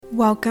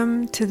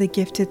Welcome to the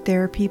Gifted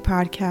Therapy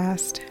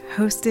Podcast,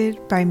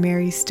 hosted by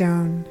Mary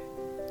Stone.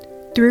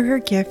 Through her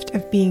gift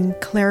of being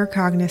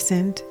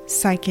claircognizant,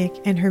 psychic,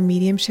 and her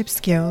mediumship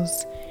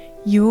skills,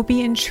 you will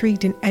be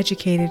intrigued and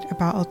educated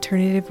about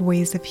alternative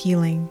ways of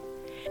healing.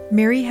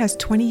 Mary has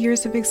 20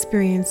 years of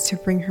experience to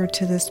bring her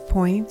to this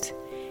point.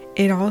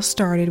 It all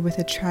started with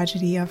a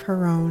tragedy of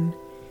her own.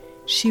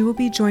 She will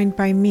be joined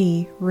by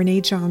me,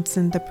 Renee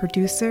Johnson, the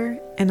producer,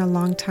 and a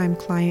longtime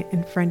client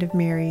and friend of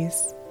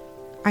Mary's.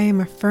 I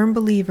am a firm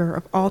believer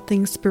of all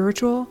things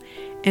spiritual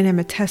and am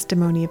a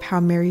testimony of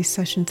how Mary's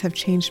sessions have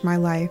changed my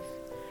life.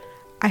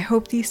 I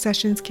hope these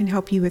sessions can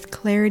help you with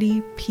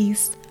clarity,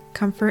 peace,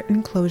 comfort,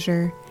 and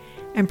closure,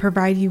 and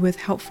provide you with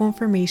helpful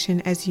information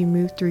as you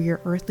move through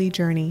your earthly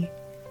journey.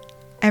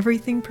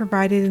 Everything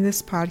provided in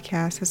this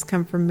podcast has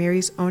come from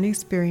Mary's own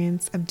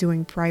experience of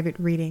doing private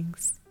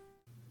readings.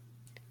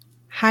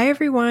 Hi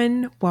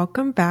everyone,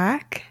 welcome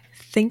back.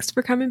 Thanks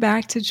for coming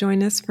back to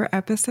join us for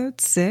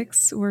episode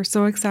 6. We're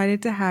so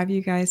excited to have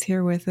you guys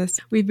here with us.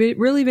 We've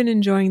really been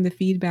enjoying the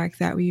feedback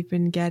that we've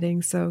been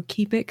getting, so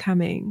keep it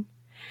coming.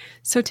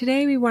 So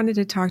today we wanted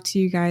to talk to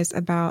you guys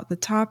about the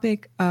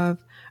topic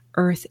of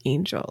earth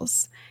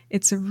angels.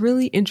 It's a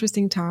really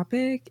interesting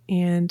topic,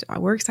 and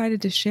we're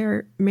excited to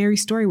share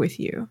Mary's story with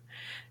you.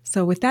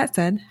 So with that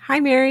said, hi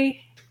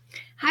Mary.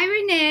 Hi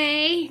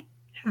Renee.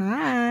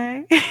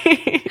 Hi.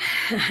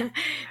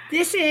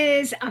 This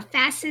is a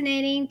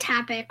fascinating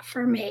topic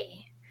for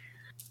me.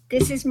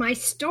 This is my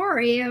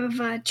story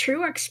of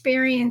true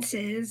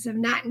experiences of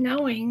not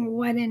knowing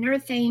what an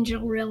earth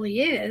angel really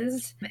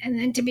is, and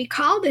then to be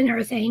called an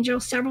earth angel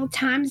several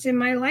times in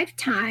my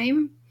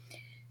lifetime.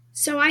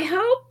 So I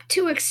hope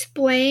to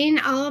explain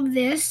all of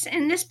this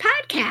in this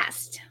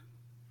podcast.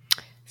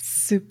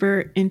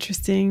 Super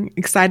interesting.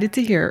 Excited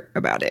to hear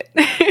about it.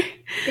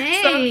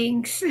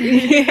 Thanks.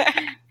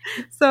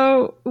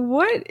 So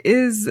what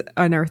is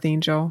an earth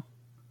angel?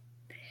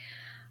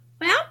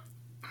 Well,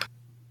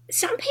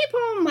 some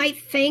people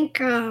might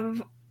think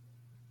of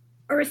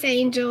earth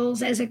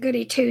angels as a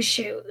goody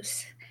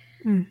two-shoes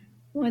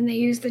when they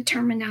use the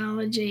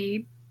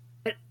terminology.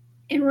 But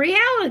in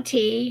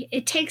reality,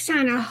 it takes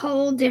on a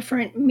whole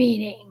different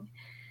meaning.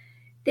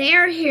 They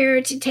are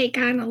here to take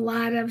on a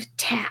lot of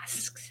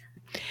tasks.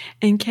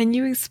 And can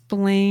you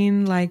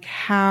explain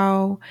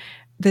how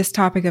this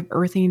topic of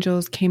earth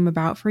angels came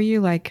about for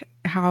you,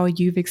 how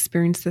you've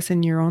experienced this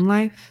in your own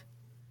life?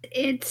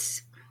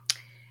 It's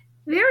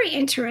very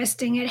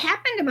interesting. It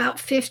happened about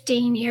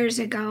 15 years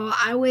ago.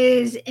 I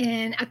was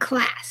in a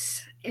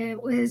class. I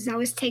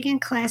was taking a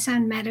class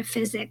on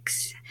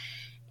metaphysics,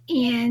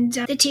 and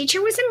the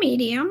teacher was a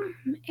medium,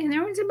 and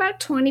there was about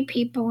 20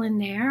 people in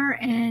there,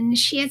 and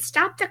she had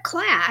stopped the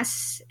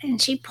class, and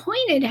she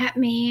pointed at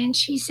me, and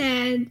she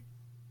said,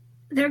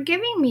 "They're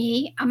giving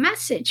me a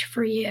message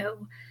for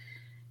you,"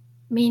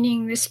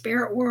 meaning the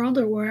spirit world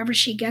or wherever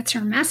she gets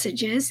her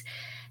messages.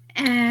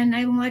 And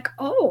I'm like,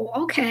 oh,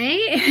 okay.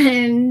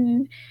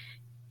 And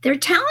they're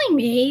telling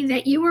me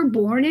that you were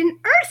born an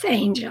earth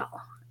angel.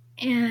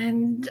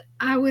 And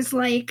I was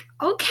like,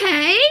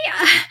 okay.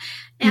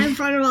 In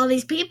front of all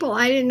these people,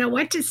 I didn't know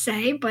what to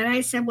say, but I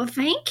said, well,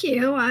 thank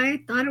you. I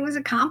thought it was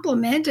a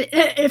compliment,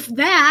 if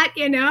that,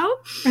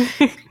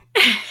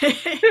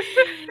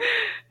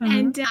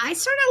 And I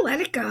sort of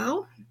let it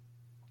go.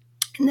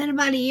 And then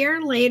about a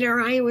year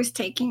later, I was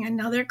taking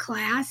another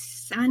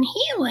class on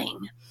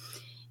healing.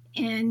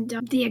 And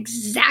the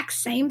exact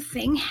same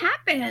thing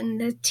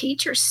happened. The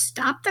teacher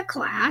stopped the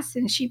class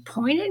and she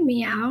pointed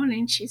me out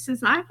and she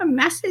says, I have a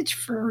message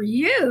for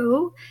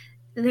you.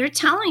 They're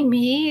telling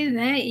me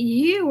that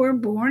you were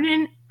born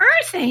an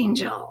earth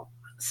angel.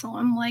 So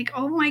I'm like,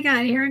 oh my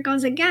God, here it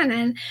goes again.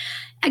 And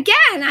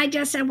again, I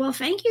just said, well,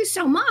 thank you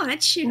so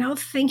much,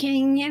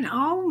 thinking,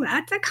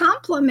 that's a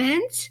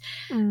compliment.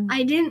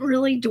 I didn't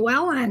really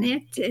dwell on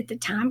it at the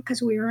time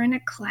because we were in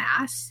a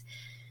class.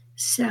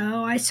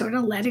 So I sort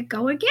of let it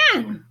go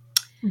again.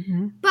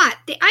 Mm-hmm. But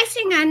the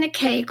icing on the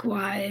cake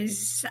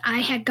was I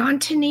had gone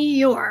to New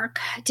York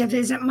to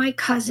visit my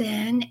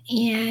cousin,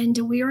 and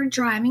we were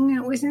driving,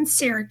 and it was in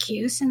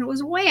Syracuse, and it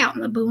was way out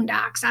in the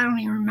boondocks. I don't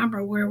even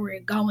remember where we were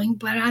going,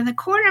 but on the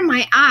corner of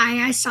my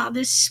eye, I saw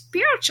this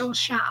spiritual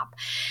shop.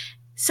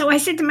 So I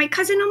said to my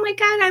cousin, oh my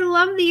God, I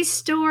love these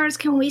stores.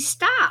 Can we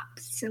stop?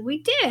 So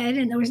we did,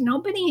 and there was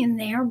nobody in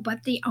there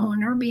but the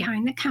owner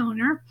behind the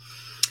counter.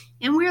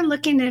 And we were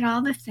looking at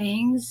all the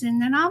things.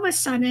 And then all of a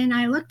sudden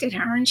I looked at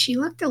her and she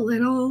looked a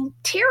little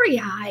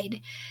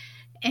teary-eyed.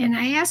 And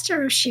I asked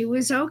her if she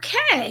was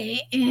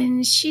okay.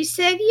 And she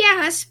said,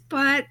 yes,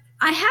 but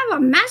I have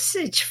a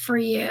message for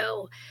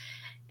you.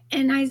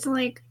 And I was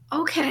like,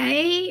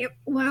 okay,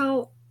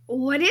 well,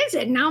 what is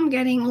it? Now I'm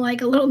getting a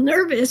little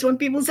nervous when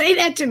people say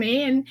that to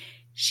me. And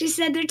she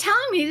said, they're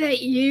telling me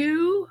that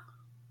you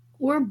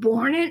were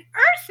born an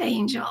earth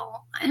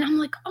angel. And I'm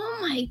like, oh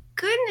my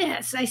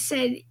goodness. I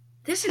said,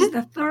 this is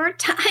the third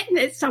time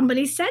that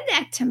somebody said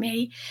that to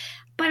me,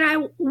 but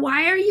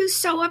why are you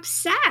so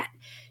upset?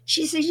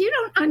 She says, you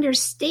don't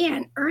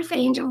understand. Earth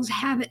angels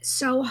have it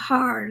so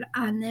hard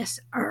on this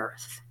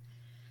earth.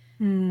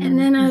 And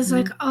then I was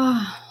like,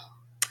 oh.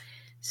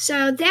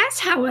 So that's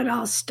how it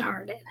all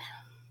started.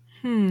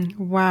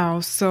 Wow.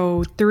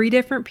 So 3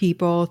 different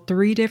people,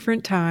 3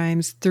 different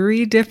times,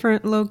 3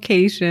 different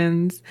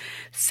locations,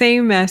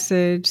 same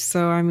message.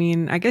 So, I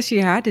mean, I guess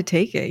you had to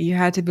take it. You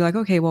had to be like,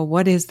 okay, well,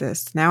 what is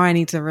this? Now I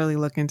need to really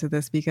look into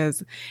this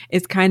because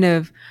it's kind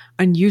of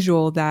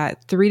unusual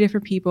that 3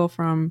 different people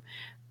from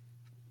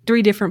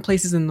 3 different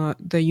places in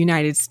the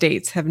United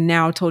States have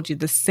now told you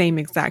the same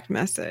exact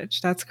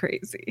message. That's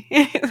crazy.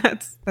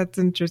 That's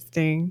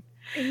interesting.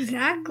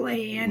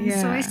 Exactly. And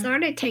so I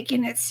started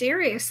taking it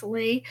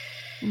seriously.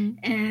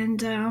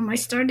 And I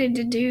started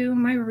to do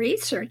my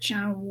research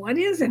on what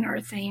is an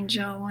earth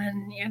angel.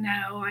 And,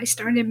 I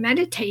started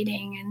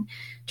meditating and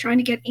trying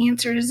to get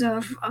answers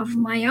of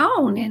my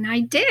own. And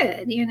I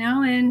did,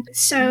 and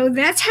so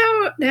that's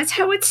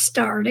how it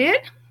started.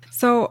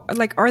 So,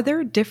 are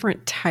there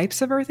different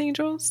types of earth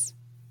angels?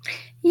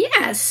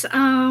 Yes.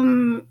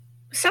 Some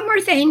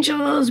earth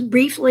angels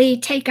briefly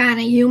take on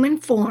a human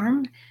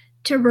form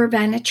to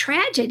prevent a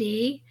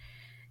tragedy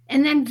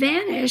and then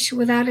vanish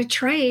without a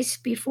trace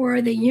before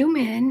the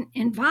human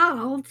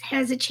involved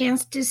has a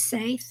chance to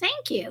say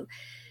thank you.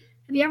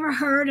 Have you ever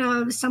heard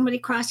of somebody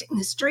crossing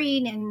the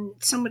street and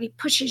somebody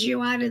pushes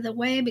you out of the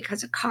way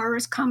because a car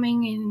is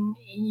coming and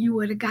you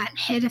would have gotten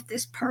hit if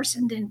this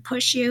person didn't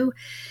push you?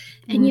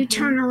 And you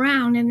turn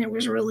around and there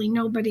was really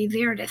nobody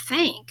there to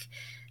thank.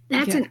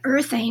 That's an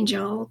earth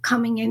angel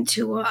coming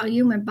into a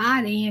human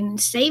body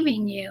and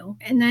saving you.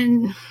 And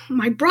then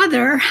my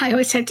brother, I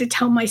always had to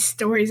tell my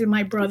stories of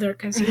my brother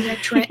because he's a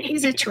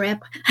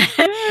trip.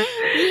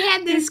 He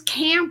had this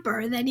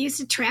camper that he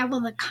used to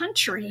travel the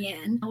country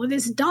in with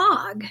his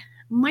dog,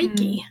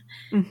 Mikey.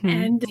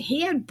 And he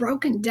had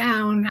broken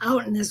down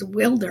out in this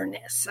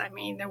wilderness. I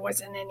mean, there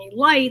wasn't any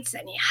lights,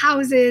 any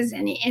houses,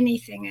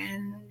 anything.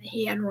 And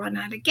he had run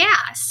out of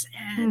gas.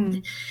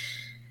 And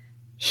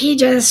he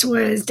just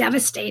was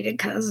devastated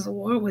because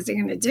what was he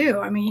going to do?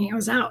 I mean, he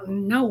was out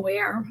in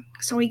nowhere.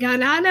 So he got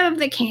out of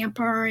the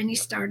camper and he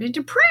started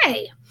to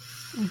pray.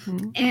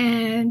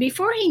 And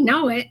before he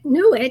knew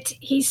it,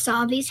 he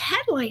saw these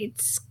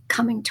headlights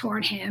coming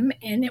toward him,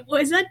 and it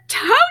was a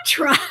tow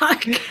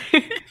truck.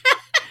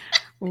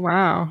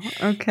 Wow.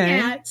 Okay.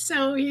 Yeah.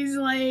 So he's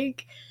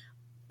like,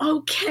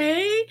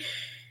 okay.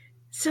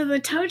 So the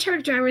tow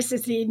truck driver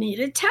says, do you need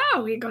a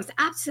tow? He goes,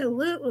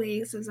 absolutely.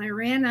 He says, I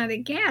ran out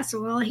of gas.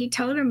 Well, he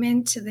towed him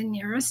into the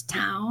nearest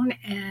town.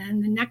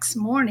 And the next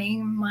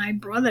morning, my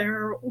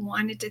brother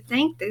wanted to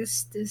thank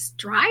this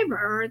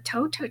driver,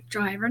 tow truck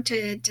driver,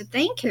 to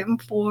thank him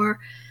for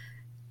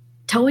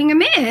towing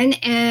him in.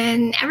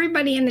 And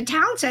everybody in the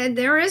town said,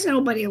 there is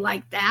nobody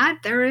like that.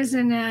 There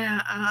isn't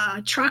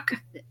a truck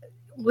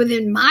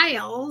within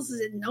miles,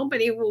 and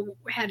nobody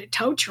had a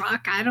tow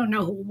truck. I don't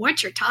know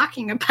what you're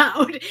talking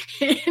about.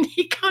 And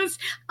he goes,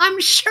 I'm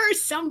sure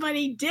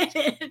somebody did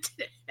it.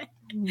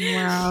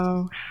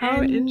 Wow.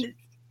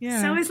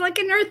 So it's like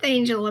an earth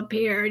angel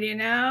appeared,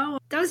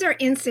 Those are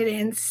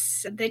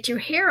incidents that you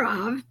hear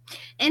of.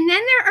 And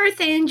then there are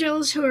earth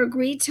angels who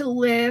agree to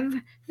live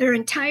their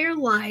entire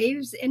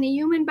lives in a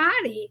human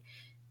body.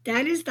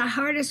 That is the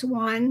hardest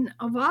one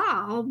of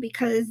all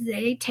because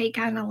they take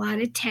on a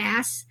lot of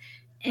tasks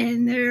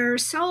and their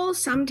soul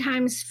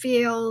sometimes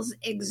feels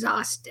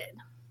exhausted.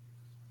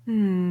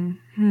 And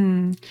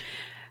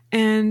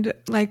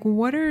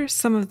what are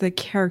some of the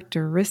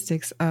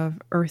characteristics of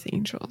earth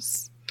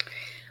angels?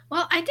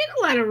 Well, I did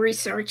a lot of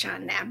research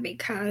on that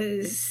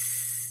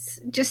because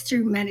just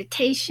through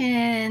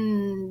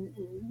meditation,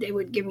 they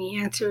would give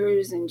me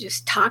answers and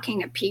just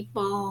talking to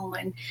people.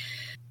 And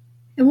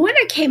what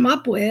I came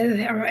up with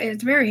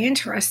is very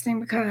interesting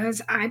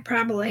because I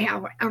probably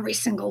have every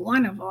single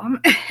one of them.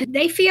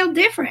 They feel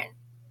different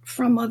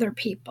from other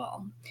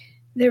people.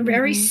 They're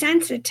very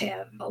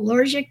sensitive,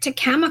 allergic to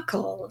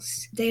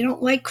chemicals. They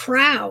don't like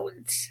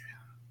crowds.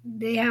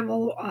 They have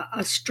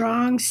a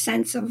strong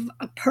sense of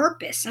a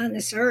purpose on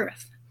this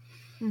earth.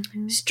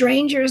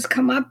 Strangers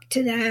come up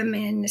to them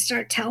and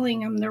start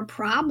telling them their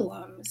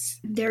problems.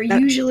 They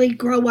usually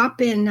grow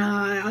up in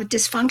a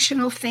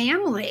dysfunctional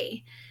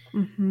family.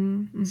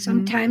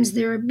 Sometimes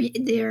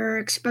they're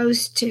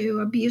exposed to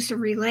abusive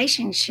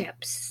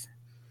relationships.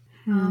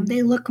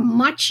 They look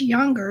much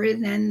younger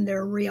than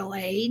their real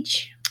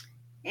age.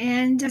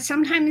 And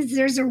sometimes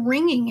there's a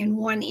ringing in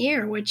one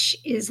ear, which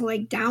is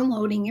like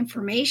downloading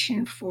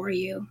information for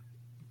you.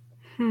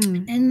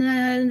 And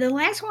the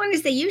last one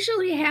is they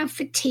usually have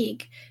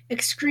fatigue,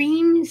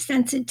 extreme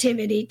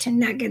sensitivity to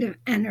negative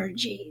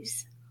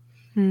energies.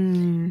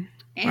 And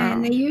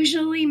they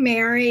usually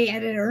marry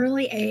at an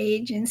early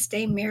age and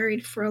stay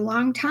married for a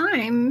long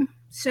time.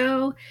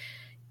 So,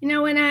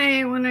 when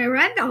I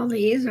read all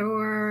these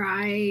or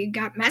I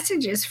got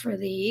messages for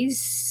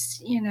these,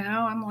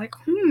 I'm like,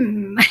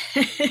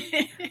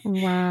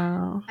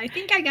 Wow. I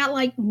think I got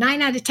like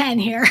 9 out of 10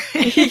 here.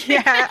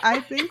 Yeah, I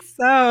think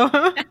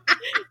so.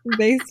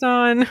 Based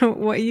on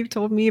what you've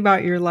told me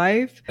about your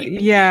life.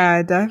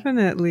 Yeah,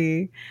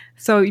 definitely.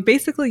 So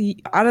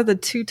basically, out of the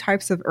two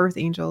types of earth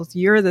angels,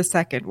 you're the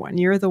second one.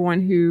 You're the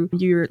one who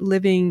you're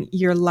living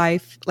your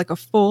life like a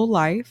full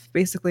life.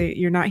 Basically,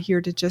 you're not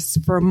here to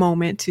just for a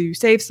moment to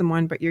save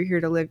someone, but you're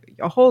here to live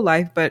a whole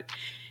life. But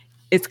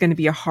it's going to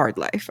be a hard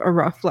life, a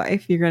rough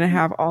life. You're going to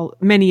have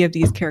many of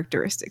these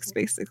characteristics,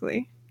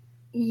 basically.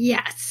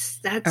 Yes,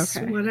 that's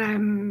what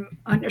I'm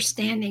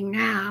understanding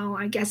now.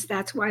 I guess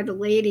that's why the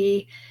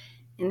lady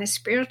in the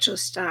spiritual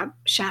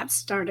shop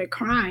started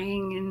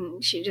crying,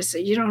 and she just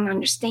said, "You don't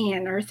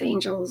understand. Earth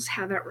angels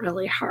have it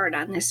really hard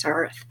on this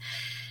earth,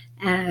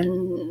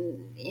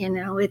 and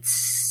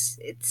it's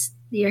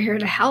you're here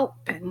to help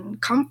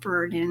and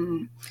comfort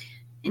and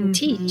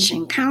teach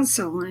and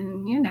counsel,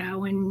 and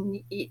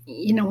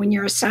when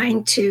you're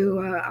assigned to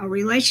a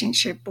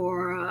relationship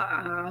or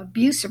a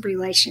abusive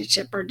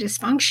relationship or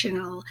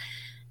dysfunctional,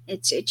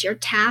 it's your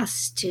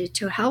task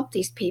to help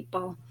these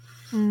people.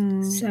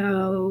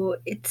 So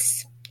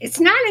it's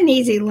not an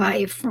easy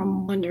life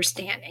from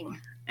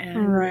understanding.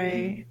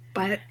 Right.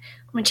 But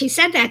when she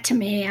said that to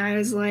me, I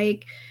was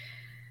like,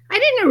 I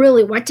didn't know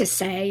really what to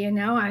say,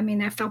 I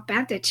mean, I felt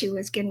bad that she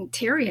was getting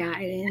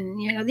teary-eyed,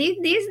 and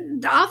these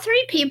all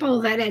three people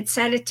that had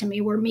said it to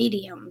me were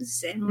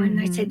mediums, and when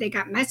I said they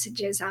got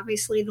messages,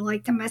 obviously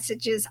like the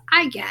messages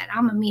I get.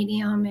 I'm a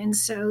medium, and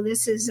so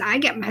I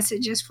get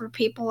messages for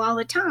people all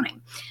the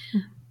time.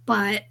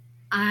 But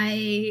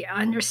I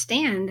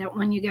understand that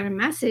when you get a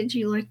message,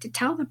 you like to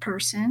tell the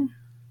person,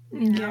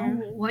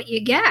 what you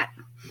get.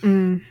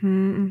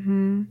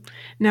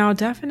 Now,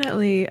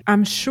 definitely,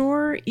 I'm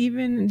sure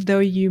even though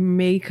you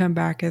may come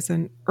back as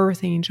an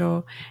earth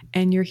angel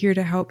and you're here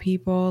to help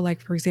people, like,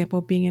 for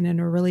example, being in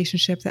a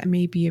relationship that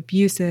may be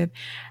abusive,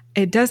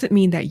 it doesn't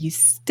mean that you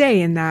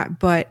stay in that,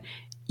 but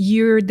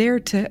you're there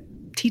to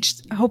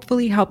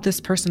hopefully help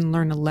this person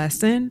learn a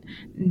lesson,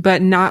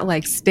 but not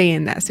like stay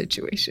in that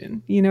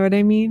situation. You know what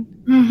I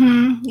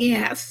mean?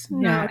 Yes.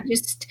 No,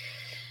 just...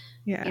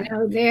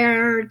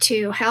 there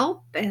to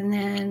help, and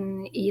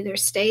then either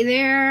stay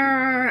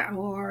there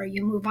or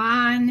you move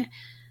on.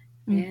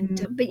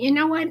 And but you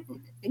know what?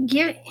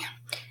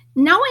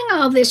 Knowing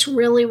all this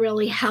really,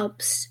 really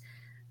helps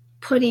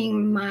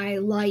putting my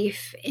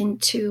life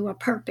into a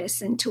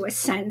purpose, into a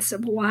sense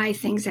of why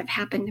things have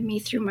happened to me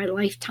through my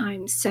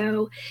lifetime.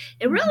 So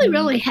it really,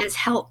 really has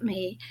helped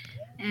me.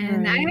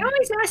 And I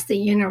always ask the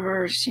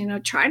universe,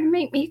 try to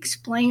make me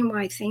explain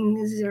why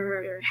things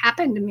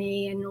happen to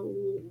me and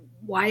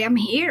why I'm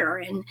here.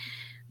 And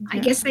I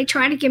guess they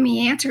try to give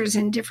me answers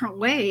in different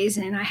ways,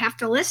 and I have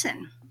to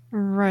listen.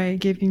 Right,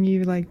 giving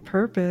you like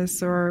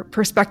purpose or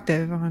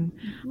perspective on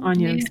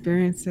your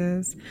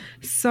experiences.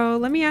 So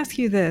let me ask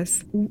you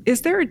this.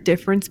 Is there a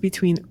difference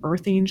between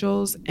earth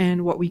angels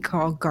and what we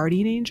call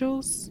guardian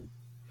angels?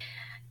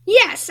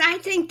 Yes, I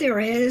think there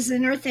is.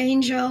 An earth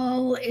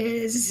angel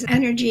is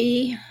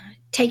energy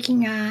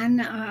taking on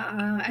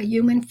a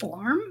human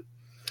form,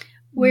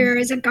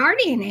 whereas a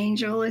guardian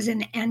angel is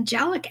an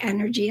angelic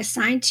energy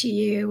assigned to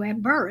you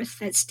at birth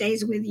that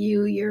stays with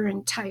you your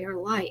entire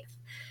life.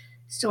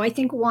 So I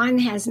think one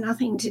has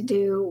nothing to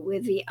do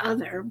with the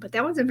other, but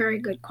that was a very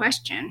good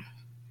question.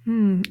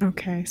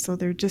 Okay, so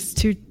they're just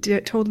two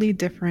totally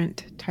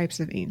different types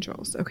of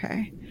angels.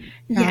 Okay,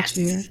 yes.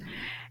 You.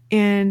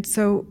 And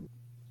so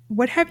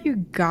what have you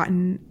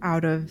gotten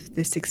out of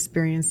this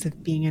experience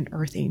of being an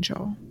earth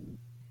angel?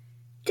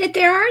 That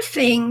there are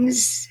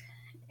things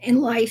in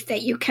life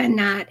that you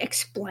cannot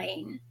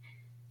explain,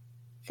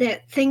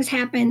 that things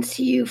happen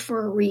to you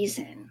for a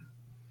reason.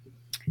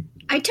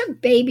 I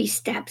took baby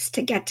steps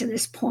to get to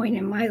this point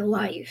in my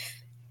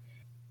life.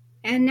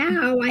 And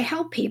now I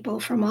help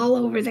people from all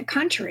over the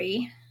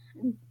country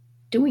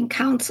doing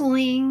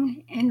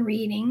counseling and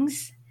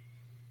readings.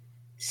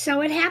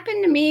 So it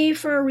happened to me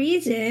for a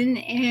reason,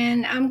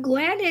 and I'm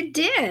glad it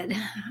did.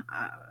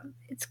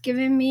 It's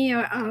given me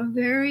a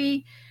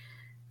very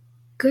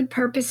good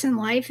purpose in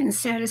life and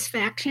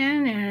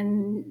satisfaction,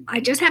 and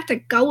I just have to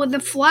go with the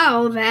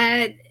flow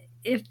that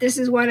if this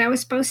is what I was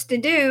supposed to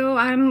do,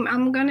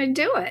 I'm going to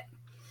do it.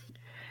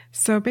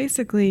 So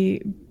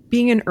basically,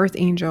 being an earth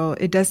angel,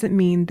 it doesn't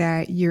mean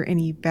that you're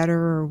any better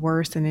or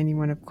worse than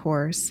anyone, of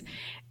course.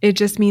 It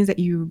just means that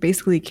you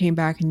basically came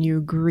back and you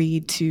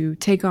agreed to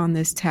take on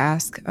this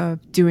task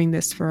of doing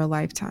this for a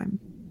lifetime,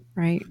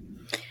 right?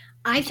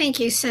 I think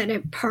you said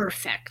it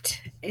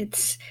perfect.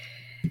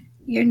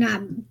 You're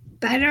not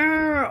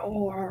better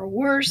or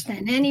worse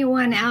than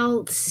anyone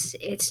else.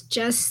 It's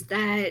just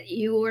that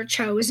you were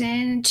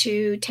chosen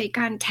to take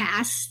on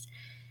tasks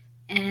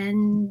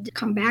and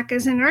come back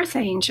as an earth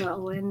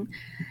angel. And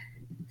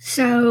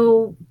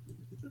so,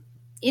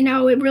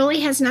 it really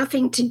has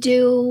nothing to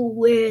do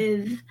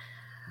with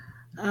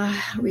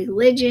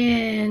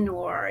religion,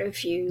 or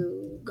if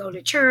you go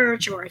to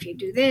church, or if you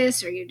do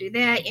this or you do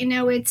that.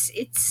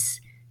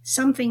 It's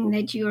something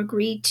that you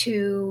agree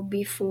to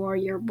before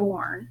you're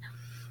born.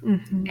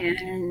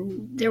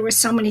 And there were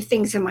so many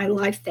things in my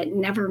life that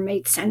never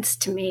made sense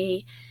to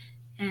me.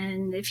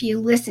 And if you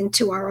listen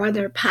to our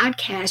other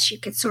podcasts, you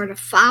could sort of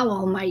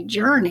follow my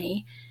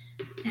journey.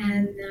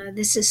 And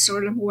this is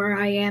sort of where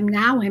I am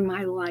now in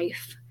my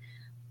life.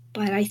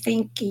 But I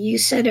think you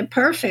said it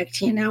perfect.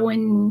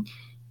 When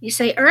you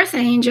say earth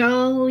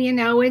angel,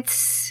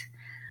 it's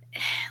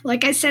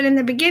like I said in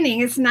the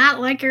beginning, it's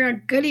not like you're a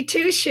goody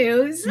two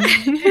shoes.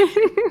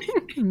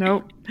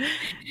 Nope.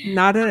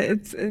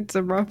 It's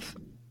a rough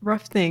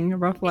thing, a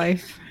rough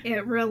life.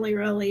 It really,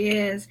 really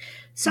is.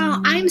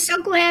 So I'm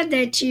so glad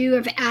that you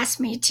have asked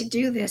me to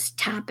do this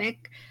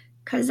topic,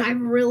 because I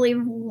really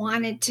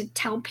wanted to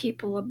tell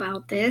people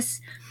about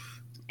this.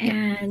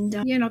 And,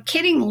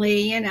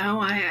 kiddingly,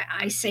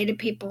 I say to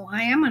people,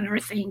 I am an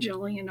earth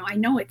angel. I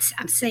know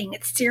I'm saying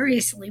it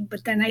seriously,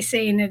 but then I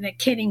say it in a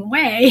kidding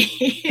way.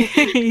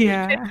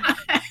 Yeah.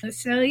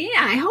 So,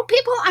 I hope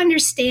people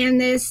understand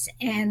this,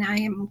 and I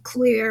am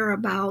clear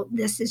about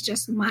this is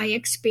just my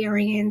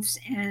experience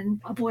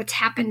and of what's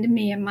happened to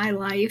me in my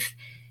life.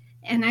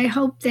 And I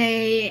hope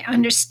they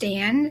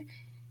understand,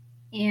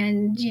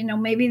 and,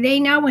 maybe they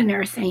know an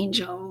earth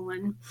angel.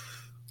 And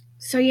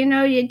so,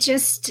 you're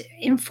just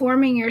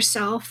informing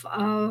yourself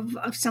of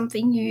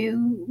something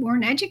you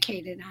weren't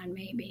educated on,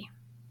 maybe.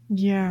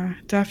 Yeah,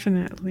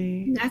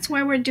 definitely. That's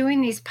why we're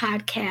doing these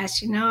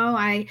podcasts.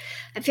 I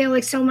feel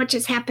like so much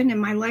has happened in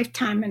my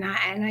lifetime, and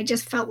I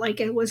just felt like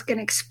it was going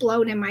to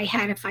explode in my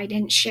head if I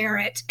didn't share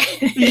it.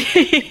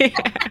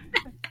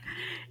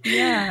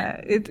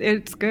 Yeah,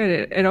 it's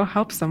good. It'll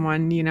help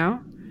someone,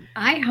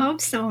 I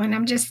hope so, and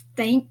I'm just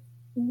thank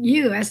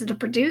you as the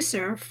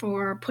producer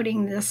for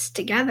putting this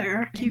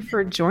together. Thank you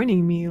for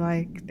joining me.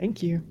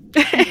 Thank you.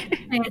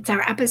 It's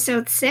our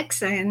episode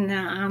 6, and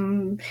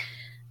I'm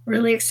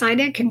really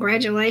excited.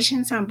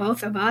 Congratulations on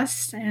both of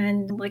us.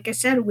 And like I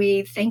said,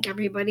 we thank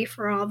everybody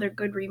for all their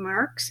good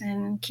remarks,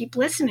 and keep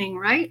listening,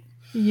 right?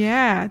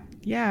 Yeah,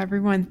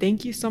 everyone.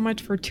 Thank you so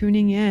much for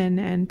tuning in,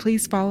 and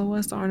please follow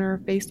us on our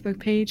Facebook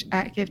page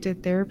at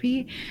Gifted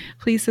Therapy.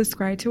 Please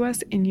subscribe to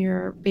us in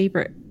your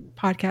favorite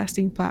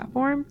podcasting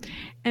platform,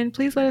 and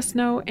please let us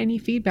know any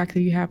feedback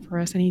that you have for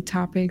us, any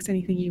topics,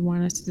 anything you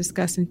want us to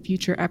discuss in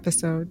future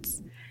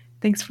episodes.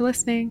 Thanks for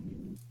listening.